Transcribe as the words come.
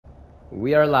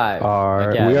We are live.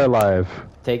 We are live.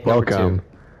 Take number Welcome. 2.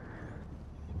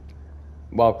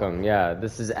 Welcome. Yeah,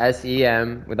 this is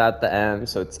SEM without the M,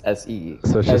 so it's SE.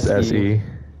 So it's just SE.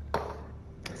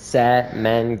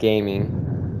 Men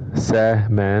Gaming.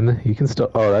 Men. You can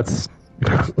still. Oh, that's.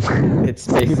 It's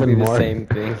basically even the more, same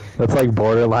thing. That's like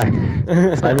borderline.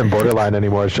 It's not even borderline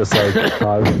anymore. It's just like.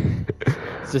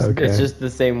 It's just the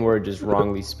same word, just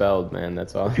wrongly spelled, man.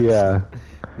 That's all. Yeah.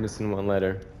 Missing one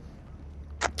letter.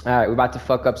 All right, we're about to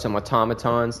fuck up some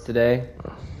automatons today.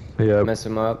 Yeah. Mess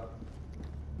them up.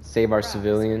 Save our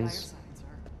civilians.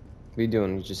 What are you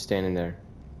doing? You're just standing there.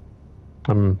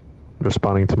 I'm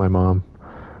responding to my mom.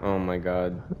 Oh my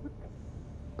god.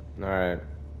 All right.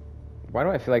 Why do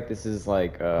I feel like this is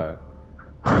like a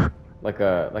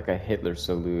Hitler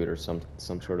salute or some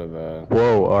sort of a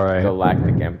Whoa! All right.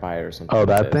 galactic empire or something? Oh, like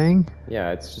that this. thing?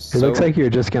 Yeah, it's just. It looks like you're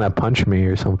just gonna punch me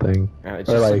or something. It or just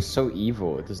like looks so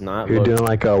evil. It does not. You're doing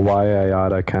like a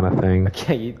Yayada kind of thing.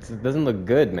 Okay, it doesn't look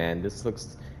good, man. This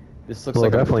looks well,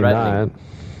 like definitely a not.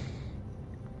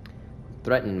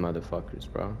 threatening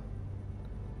motherfuckers, bro.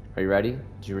 Are you ready?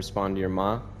 Did you respond to your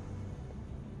ma?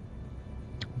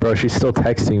 Bro, she's still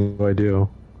texting. What do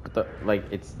I do? Like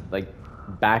it's like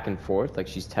back and forth. Like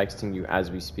she's texting you as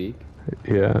we speak.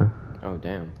 Yeah. Oh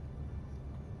damn.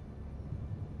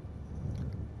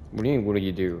 What do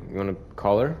you do? You want to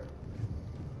call her?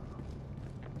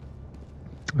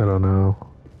 I don't know.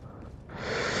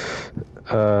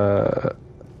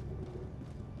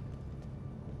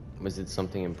 Was it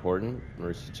something important,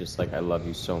 or is she just like, I love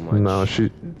you so much? No, she.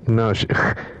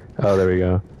 Oh, there we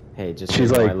go. Hey, just she's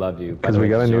so like, I love you. Because we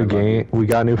got a new game. We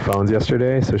got new phones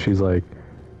yesterday, so she's like,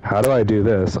 how do I do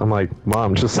this? I'm like,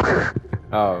 Mom, just.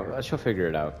 Oh, she'll figure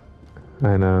it out.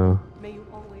 I know. May you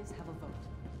always have a vote.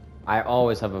 I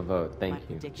always have a vote. Thank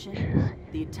you. Prediction: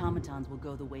 the automatons will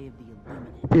go the way of the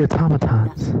Illuminati. The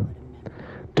automatons.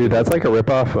 Dude, that's like a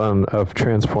ripoff of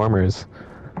Transformers.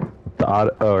 The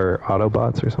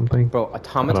Autobots or something. Bro,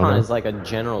 automaton is like a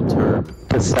general term.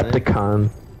 Decepticon.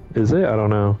 Is it? I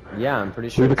don't know. Yeah, I'm pretty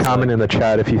sure. Leave a comment in the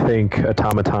chat if you think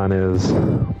automaton is.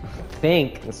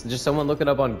 It's just someone look it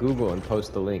up on Google and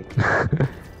post the link.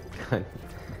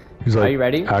 He's like, are you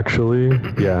ready? Actually,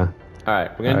 yeah.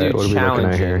 Alright, we're gonna do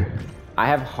challenging. Here? I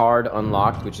have hard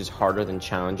unlocked, which is harder than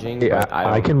challenging. Yeah, but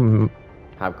I can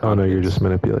have oh no, you're just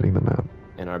manipulating the map.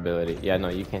 In our ability. Yeah, no,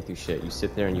 you can't do shit. You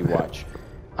sit there and you watch.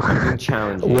 I'm doing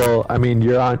challenging. Well, I mean,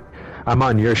 I'm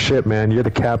on your ship, man. You're the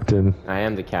captain. I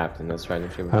am the captain. That's right.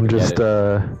 I'm just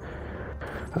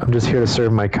here to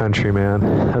serve my country, man.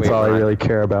 That's all I really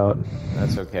care about.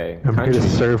 That's okay. I'm here to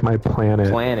serve my planet.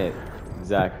 Planet,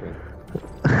 exactly.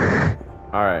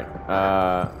 All right.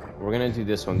 We're gonna do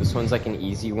this one. This one's like an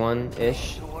easy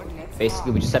one-ish.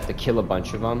 Basically, we just have to kill a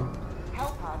bunch of them.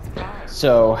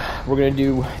 So we're gonna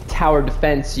do tower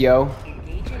defense, yo.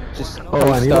 Just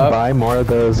I need to buy more of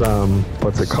those.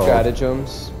 What's it called?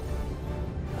 Stratagems.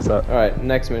 All right,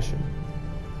 next mission.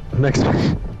 Next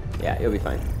mission. Yeah, you'll be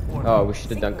fine. Oh, we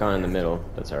should have gone in the middle.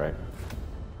 That's all right.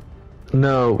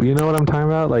 No, you know what I'm talking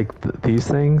about? Like these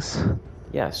things.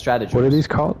 Yeah, stratagems. What are these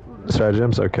called?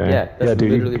 Stratagems. Okay. Yeah, that's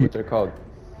dude, literally what they're called.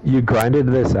 You grinded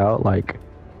this out like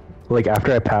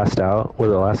after I passed out.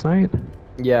 Was it last night?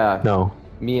 Yeah. No.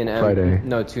 Me and M. Friday.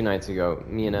 No, 2 nights ago.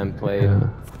 Me and M played. Yeah.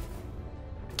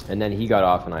 And then he got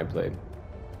off and I played.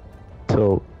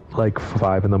 Till like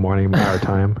 5 in the morning our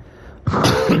time.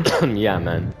 Yeah,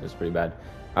 man. It was pretty bad.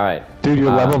 Alright. Dude,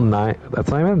 you're level 9. That's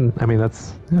not even, I mean,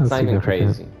 that's not even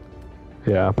crazy.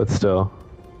 Yeah, but still.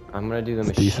 I'm gonna do the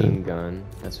machine gun.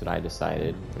 That's what I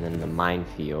decided. And then the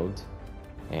minefield.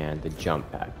 And the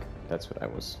jump pack. That's what I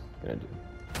was gonna do.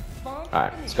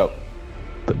 Alright, let's go.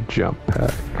 The jump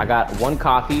pack. I got 1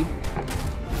 coffee.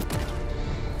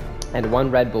 And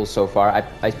 1 Red Bull so far.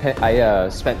 I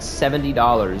spent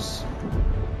 $70.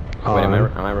 Wait, am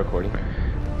I recording?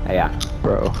 Yeah.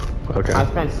 Bro, okay. I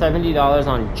spent $70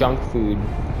 on junk food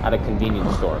at a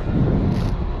convenience store.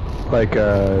 Like,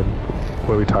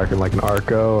 what are we talking? Like an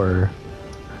Arco or?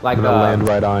 Like I'm gonna land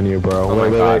right on you, bro. Oh my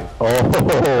god. Oh.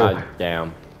 God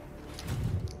damn.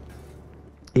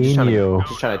 Just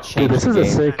trying to change. Dude, this is a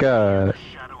sick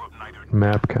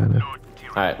map, kind of. All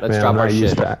right, let's drop our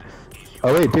shit.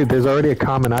 Oh wait, dude, there's already a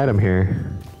common item here.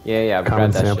 Yeah,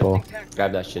 common grab that sample. Shit.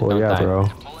 Grab that shit. Well, don't die. Bro.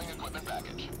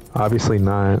 Obviously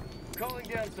not.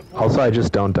 Also, I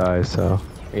just don't die, so.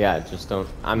 Yeah, just don't.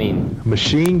 I mean.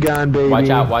 Machine gun, baby. Watch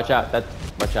out! Watch out!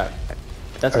 Watch out!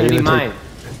 That's gonna be mine.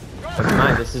 That's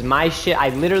mine. This is my shit.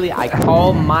 I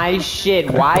call my shit.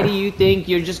 Why do you think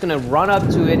you're just gonna run up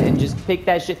to it and just pick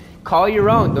that shit? Call your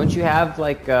own. Don't you have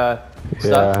like stuff?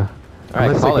 Yeah. All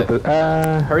right, call it.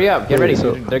 Hurry up. Get ready.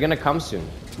 They're gonna come soon.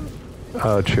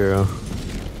 Oh, true.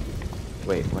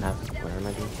 Wait, what happened? What am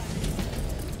I doing?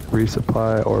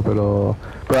 Resupply, orbital.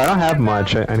 Bro, I don't have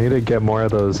much. I need to get more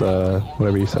of those,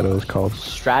 whatever you said it was called.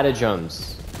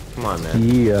 Stratagems. Come on, man.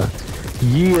 Yeah.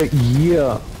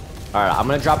 Yeah. Alright, I'm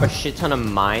gonna drop a shit ton of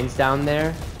mines down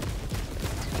there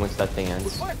once that thing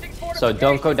ends. So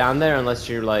don't go down there unless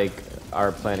you're like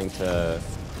are planning to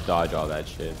dodge all that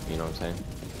shit. You know what I'm saying?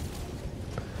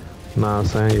 Nah, I'm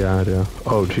saying, yeah, I do.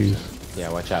 Oh, jeez.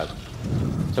 Yeah, watch out.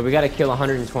 So we gotta kill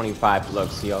 125. Look,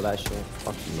 see all that shit?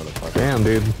 Fuck you, motherfucker. Damn,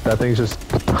 dude. That thing's just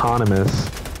autonomous.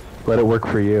 Let it work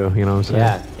for you, you know what I'm saying?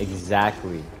 Yeah,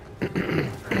 exactly.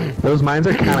 Those mines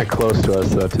are kind of close to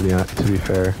us, though, to be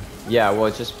fair. Yeah,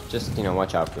 well, just you know,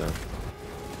 watch out for them.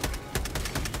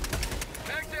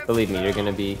 Believe me, you're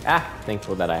gonna be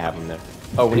thankful that I have them there.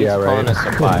 Oh, we need to call in a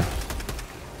supply.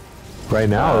 Right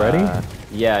now, already?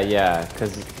 Yeah,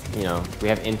 because, you know, we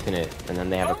have infinite, and then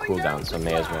they have a cooldown, so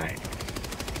may as well.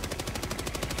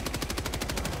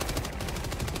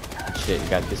 Shit, you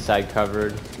got this side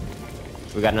covered.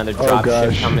 We got another drop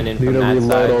ship coming in from that side. Need to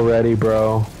reload already,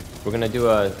 bro. We're gonna do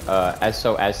a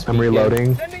SOS. I'm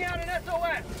reloading.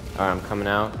 Alright, I'm coming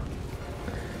out.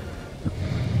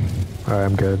 Alright,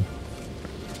 I'm good.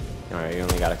 Alright, you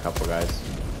only got a couple guys.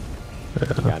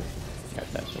 Yeah.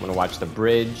 Got that. So I'm gonna watch the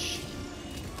bridge.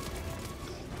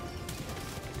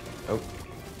 Oh.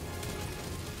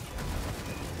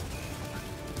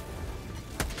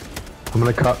 I'm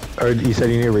gonna cut. Or you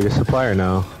said you need a resupply or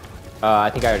no?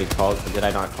 I think I already called. Did I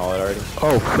not call it already?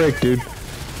 Oh, frick, dude.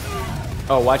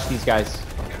 Oh, watch these guys.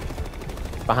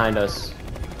 Behind us.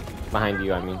 Behind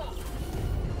you, I mean.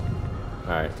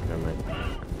 Alright, never mind.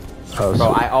 Oh,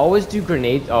 bro, I always do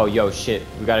grenades. Oh, yo, shit.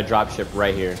 We got a drop ship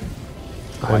right here.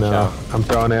 I know. Out. I'm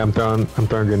throwing it. I'm throwing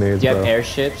grenades, Do you have bro.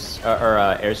 airships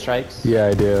or airstrikes? Yeah,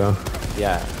 I do.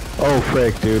 Yeah. Oh,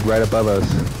 frick, dude. Right above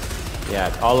us. Yeah,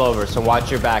 it's all over. So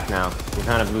watch your back now. We're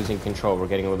kind of losing control. We're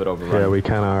getting a little bit overrun. Yeah, we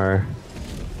kind of are.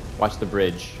 Watch the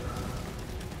bridge.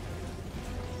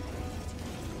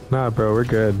 Nah, bro, we're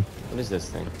good. What is this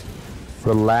thing?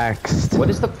 Relaxed. What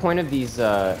is the point of these,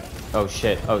 Oh,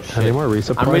 shit. Oh, shit. Any more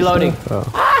resupply I'm reloading. stuff?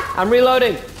 Oh. Ah! I'm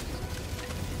reloading!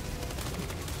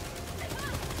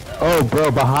 Oh, bro,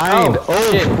 behind.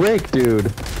 Oh, shit. frick,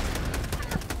 dude.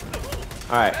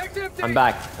 Alright. I'm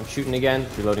back. I'm shooting again.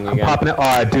 Reloading I'm again. popping it.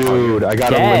 Oh, dude. I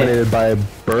got dead. eliminated by a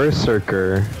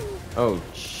berserker. Oh,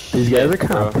 shit. These guys are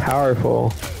kind of powerful.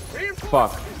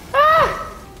 Fuck.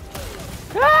 Ah!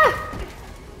 Ah!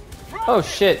 Oh,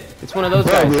 shit. It's one of those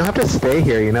Bro, guys. we don't have to stay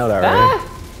here. You know that, right? Ah!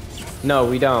 No,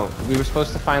 we don't. We were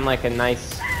supposed to find, like, a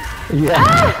nice... Yeah.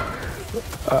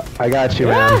 Ah! I got you,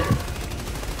 man.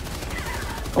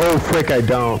 Oh, frick, I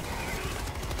don't.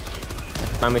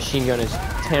 My machine gun is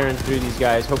tearing through these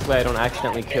guys. Hopefully I don't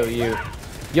accidentally kill you.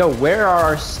 Yo, where are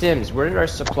our stims? Where did our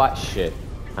supply... Shit.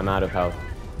 I'm out of health.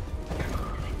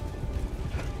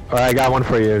 Alright, I got one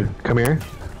for you. Come here.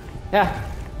 Yeah.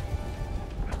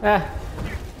 Ah.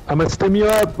 I'm gonna stim you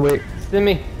up. Wait. Stim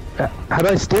me. How do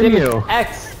I stim Stim you?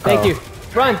 X. Thank you.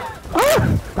 Run.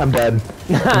 Ah! I'm dead.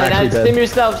 I'm actually dead. Stim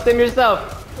yourself. Stim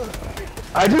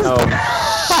yourself. I just...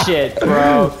 Oh, shit,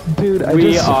 bro. Dude,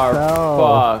 we just are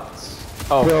fell.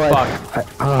 fucked. Oh, Bro, fuck.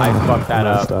 I fucked that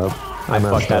I messed up. I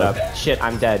messed fucked that up. Shit,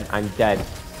 I'm dead. I'm dead.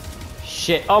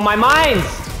 Shit. Oh, my mines!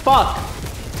 Fuck.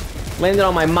 Landed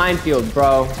on my minefield,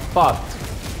 bro. Fuck.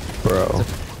 Bro.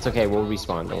 It's okay. We'll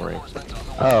respawn. Don't worry.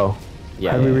 Oh.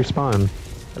 Yeah. How do we respawn?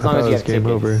 As long as you have game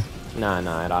tickets. over. Nah,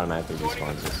 it automatically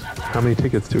respawns us. How many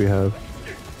tickets do we have?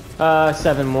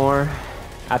 7 more.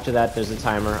 After that, there's a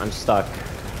timer. I'm stuck.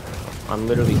 I'm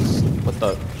literally... What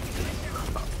the...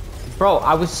 Bro,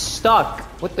 I was stuck.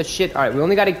 What the shit? Alright, we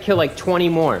only gotta kill like 20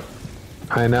 more.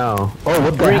 I know. Oh,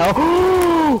 what the hell?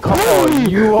 Oh,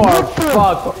 you are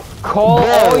fucked. Call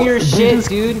all your shit,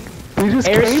 dude. They just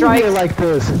Airstrikes, came here like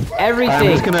this. everything. I'm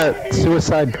just gonna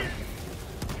suicide.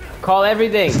 Call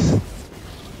everything.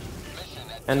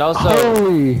 And also...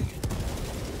 Holy.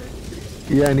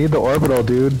 Yeah, I need the orbital,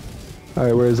 dude.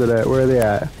 Alright, where is it at? Where are they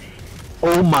at?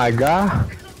 Oh my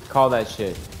god. Call that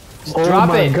shit. Just Oh drop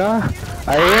my it. god.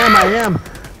 I am.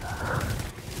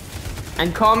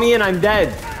 And call me in, I'm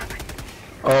dead.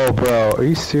 Oh, bro. Are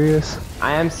you serious?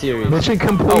 I am serious. Mission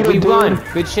completed, Oh, we dude. won.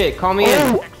 Good shit. Call me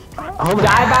in. Oh,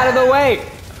 Dive out of the way.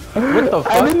 What the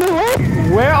fuck? I'm in the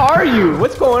way. Where are you?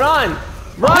 What's going on?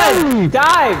 Run! Holy.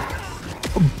 Dive!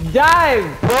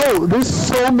 Dive! Bro, there's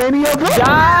so many of them.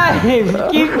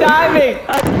 Dive! Keep diving!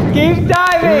 Keep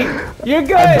diving! You're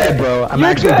good! I'm dead, bro. I'm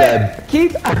actually dead.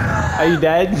 Keep... Are you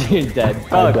dead? You're dead. I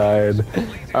Fuck. died.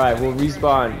 Alright, we'll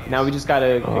respawn. Now we just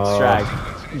gotta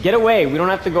extract. Get away. We don't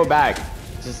have to go back.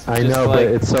 I know, like... but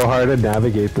it's so hard to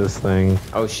navigate this thing.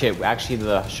 Oh shit! Actually,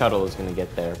 the shuttle is gonna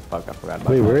get there. Fuck, I forgot about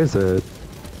Wait, that. where is it?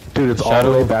 Dude, it's all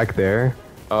shuttle? the way back there.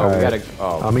 Oh, all we right. gotta.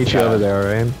 Oh, I'll meet you over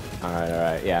there, alright?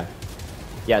 Alright, yeah.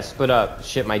 Yeah, split up.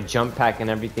 Shit, my jump pack and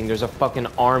everything. There's a fucking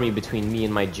army between me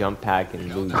and my jump pack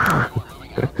and loot.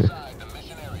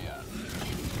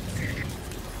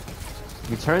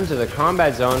 Return to the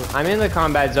combat zone. I'm in the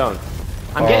combat zone.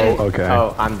 I'm getting. Okay.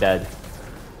 Oh, I'm dead.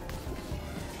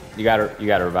 You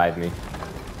gotta revive me.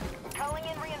 Calling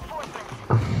in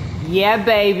reinforcements. Yeah,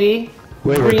 baby.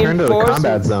 Wait, return to the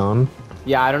combat zone.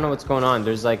 Yeah, I don't know what's going on.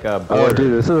 There's like a border. Oh,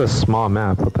 dude, this is a small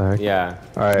map. What the heck? Yeah.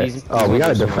 Alright. These Oh, we ones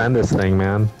gotta are small. defend this thing,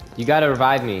 man. You gotta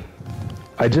revive me.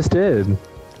 I just did.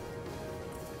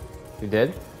 You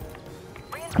did?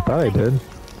 I thought I did.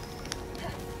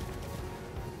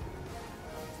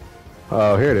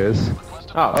 Oh, here it is.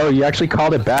 Oh. Oh, you actually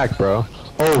called it back, bro.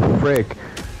 Oh, frick.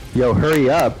 Yo, hurry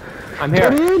up. I'm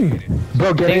here. Get in!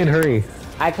 Bro, get in, hurry.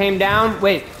 I came down.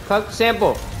 Wait, click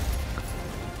sample.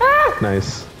 Ah!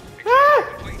 Nice.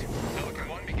 Ah!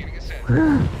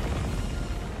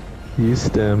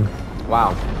 Used him.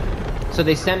 Wow. So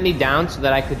they sent me down so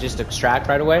that I could just extract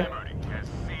right away?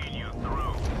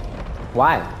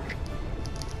 Why?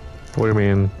 What do you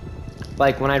mean?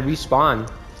 Like when I respawn,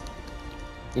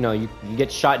 you know, you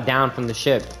get shot down from the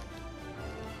ship.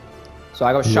 So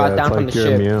I go shot down from the you're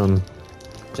ship immune.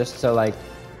 just to like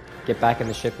get back in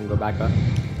the ship and go back up.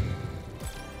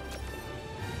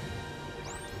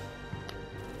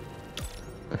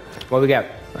 What we got?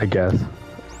 I guess.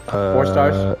 4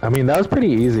 stars? I mean, that was pretty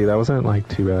easy. That wasn't like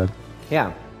too bad.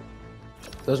 Yeah.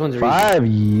 Those ones are 5,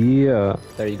 yeah. easy.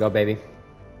 There you go, baby.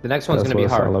 The next one's That's gonna be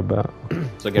what it's all hard. about.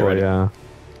 So get ready. Yeah.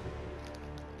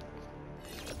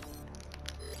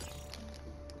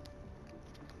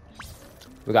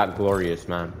 We got glorious,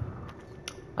 man.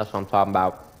 That's what I'm talking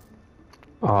about.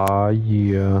 Aw,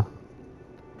 yeah.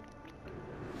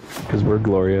 Because we're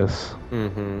glorious.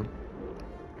 Mm-hmm.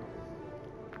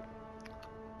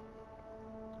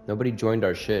 Nobody joined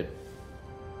our shit.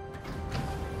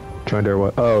 Joined our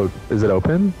what? Oh, is it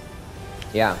open?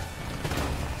 Yeah.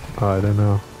 Oh, I don't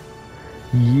know.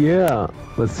 Yeah.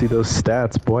 Let's see those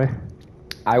stats, boy.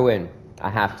 I win. I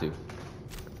have to.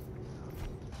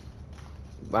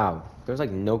 Wow. There's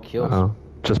like no kills. Oh,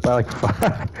 just by like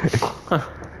 5.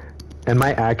 And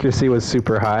my accuracy was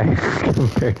super high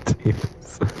compared to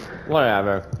yours.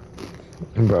 Whatever.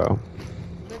 Bro.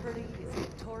 Liberty is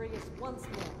victorious once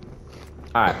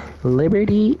more. Alright.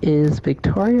 Liberty is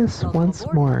victorious Welcome once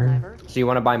aboard, more. driver. So you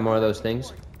want to buy more of those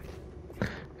things?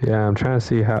 Yeah, I'm trying to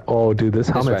see how. Oh, dude, this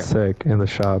helmet's way. sick in the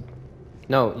shop.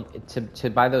 No, to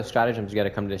buy those stratagems, you got to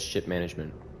come to ship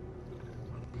management.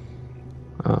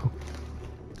 Oh.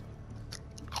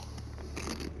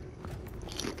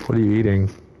 What are you eating?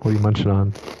 What are you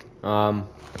munching on?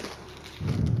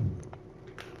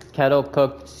 Kettle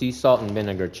cooked sea salt and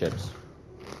vinegar chips.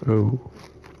 Ooh,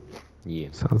 Yeah,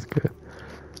 sounds good.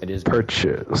 it is. good.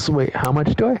 Purchase. Wait, how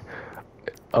much do I?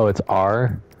 Oh, it's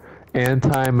R.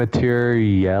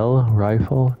 Anti-materiel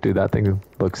rifle. Dude, that thing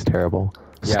looks terrible.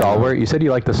 Yeah, Stalwart. You said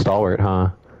you like the stalwart, huh?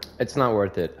 It's not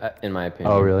worth it, in my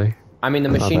opinion. Oh, really? I mean, the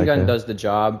It's not machine that gun good. does the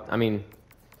job. I mean,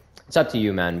 it's up to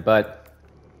you, man. But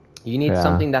you need Yeah.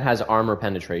 something that has armor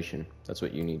penetration. That's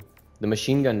what you need. The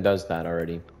machine gun does that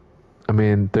already. I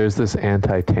mean, there's this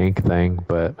anti-tank thing,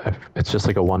 but it's just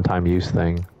like a one-time use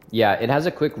thing. Yeah, it has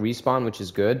a quick respawn, which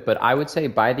is good. But I would say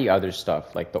buy the other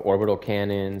stuff, like the orbital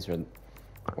cannons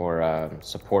or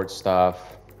support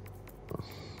stuff,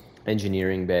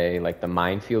 engineering bay. Like the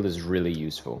minefield is really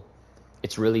useful.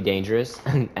 It's really dangerous,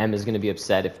 and M is gonna be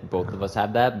upset if both of us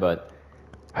have that. But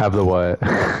Have the what?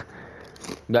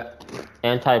 the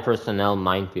anti-personnel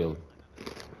minefield.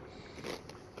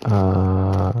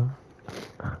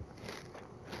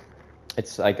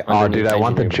 It's like Oh, underneath dude, I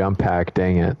want the engineering. jump pack.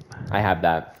 Dang it. I have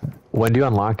that. When do you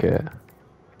unlock it?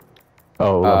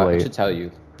 Oh, I lovely. should tell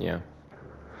you. Yeah,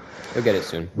 you'll get it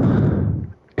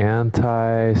soon.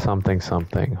 Anti something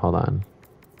something. Hold on.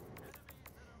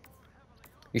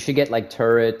 You should get like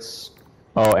turrets.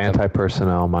 Oh,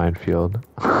 anti-personnel minefield.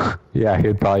 Yeah,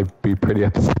 he'd probably be pretty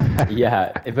upset.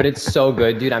 Yeah, but it's so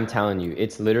good, dude. I'm telling you,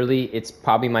 it's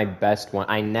probably my best one.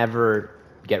 I never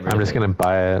get rid I'm of just it. gonna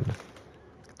buy it.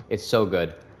 It's so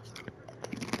good.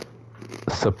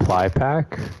 Supply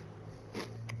pack?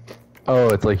 Oh,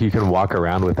 it's like you can walk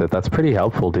around with it. That's pretty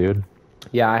helpful, dude.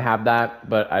 Yeah, I have that,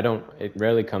 but I don't. It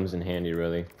rarely comes in handy,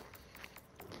 really.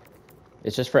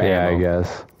 It's just for Yeah, ammo. I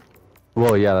guess.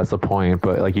 Well, yeah, that's the point,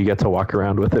 but like you get to walk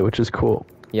around with it, which is cool.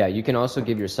 Yeah, you can also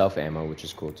give yourself ammo, which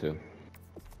is cool too.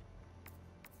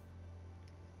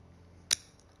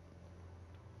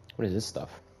 What is this stuff?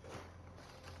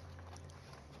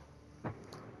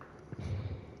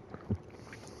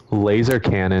 Laser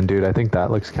cannon, dude. I think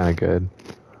that looks kind of good.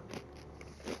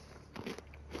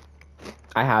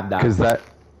 I have that. Because that...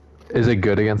 Is it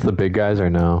good against the big guys or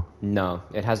no? No,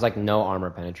 it has like no armor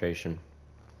penetration.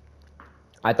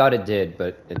 I thought it did,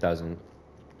 but it doesn't.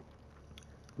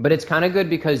 But it's kind of good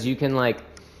because you can like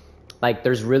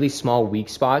there's really small weak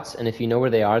spots, and if you know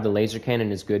where they are, the laser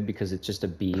cannon is good because it's just a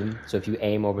beam. So if you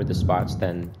aim over the spots,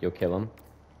 then you'll kill them.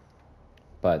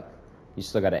 But you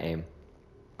still gotta aim.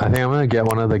 I think I'm gonna get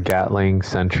one of the Gatling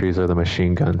sentries or the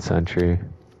machine gun sentry.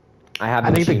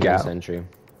 I think the gun sentry.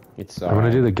 It's I'm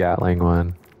gonna do the Gatling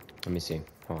one. Let me see.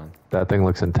 Hold on. That thing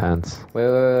looks intense. Wait.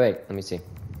 Let me see.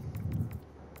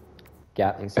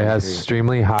 Gatling sentry. It has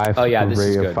extremely high rate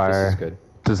of fire. This is good.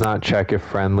 Does not check if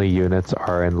friendly units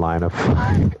are in line of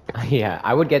fire. Yeah,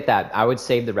 I would get that. I would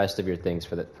save the rest of your things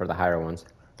for the higher ones.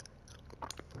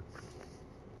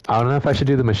 I don't know if I should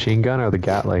do the machine gun or the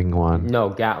Gatling one. No,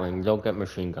 Gatling. Don't get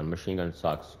machine gun. Machine gun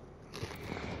sucks.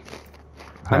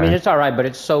 I mean, it's alright, but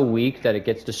it's so weak that it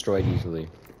gets destroyed easily.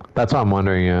 That's what I'm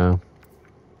wondering, yeah.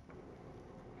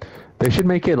 They should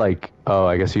make it like, oh,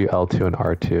 I guess you L2 and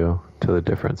R2 to the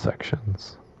different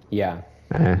sections. Yeah.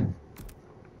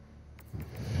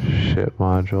 Ship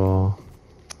module.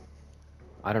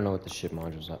 I don't know what the ship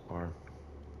modules are.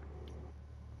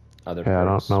 Other Yeah, I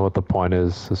don't parts. know what the point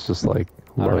is. It's just like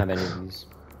I don't have any of these.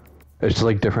 It's just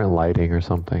like different lighting or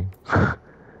something.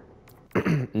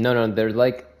 No, they're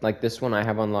like this one I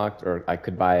have unlocked, or I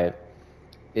could buy it.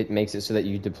 It makes it so that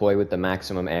you deploy with the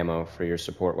maximum ammo for your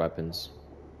support weapons.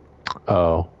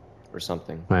 Oh. Or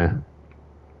something. But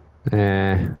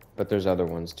there's other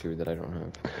ones too that I don't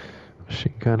have.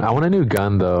 Machine gun. I want a new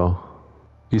gun though.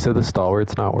 You said the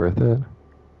stalwart's not worth it.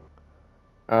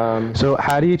 So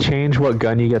how do you change what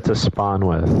gun you get to spawn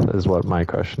with? Is what my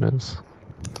question is.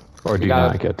 Or do you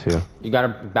not get to? You gotta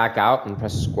back out and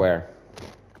press square.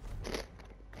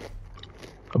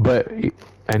 But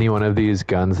any one of these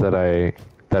guns that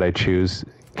I choose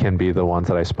can be the ones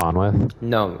that I spawn with?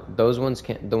 No, those ones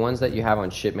can't. The ones that you have on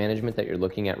ship management that you're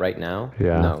looking at right now.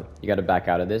 Yeah. No, you gotta back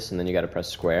out of this, and then you gotta press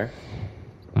square.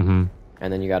 Mm-hmm.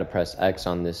 And then you gotta press X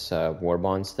on this war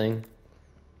bonds thing.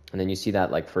 And then you see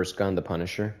that like first gun, the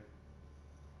Punisher.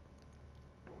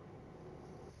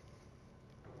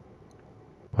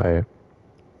 Wait.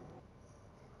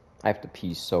 I have to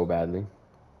pee so badly.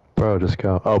 Bro, just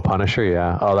go. Oh, Punisher,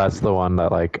 yeah. Oh, that's the one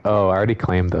that like, oh, I already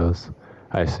claimed those.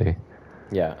 I see.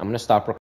 Yeah, I'm gonna stop recording.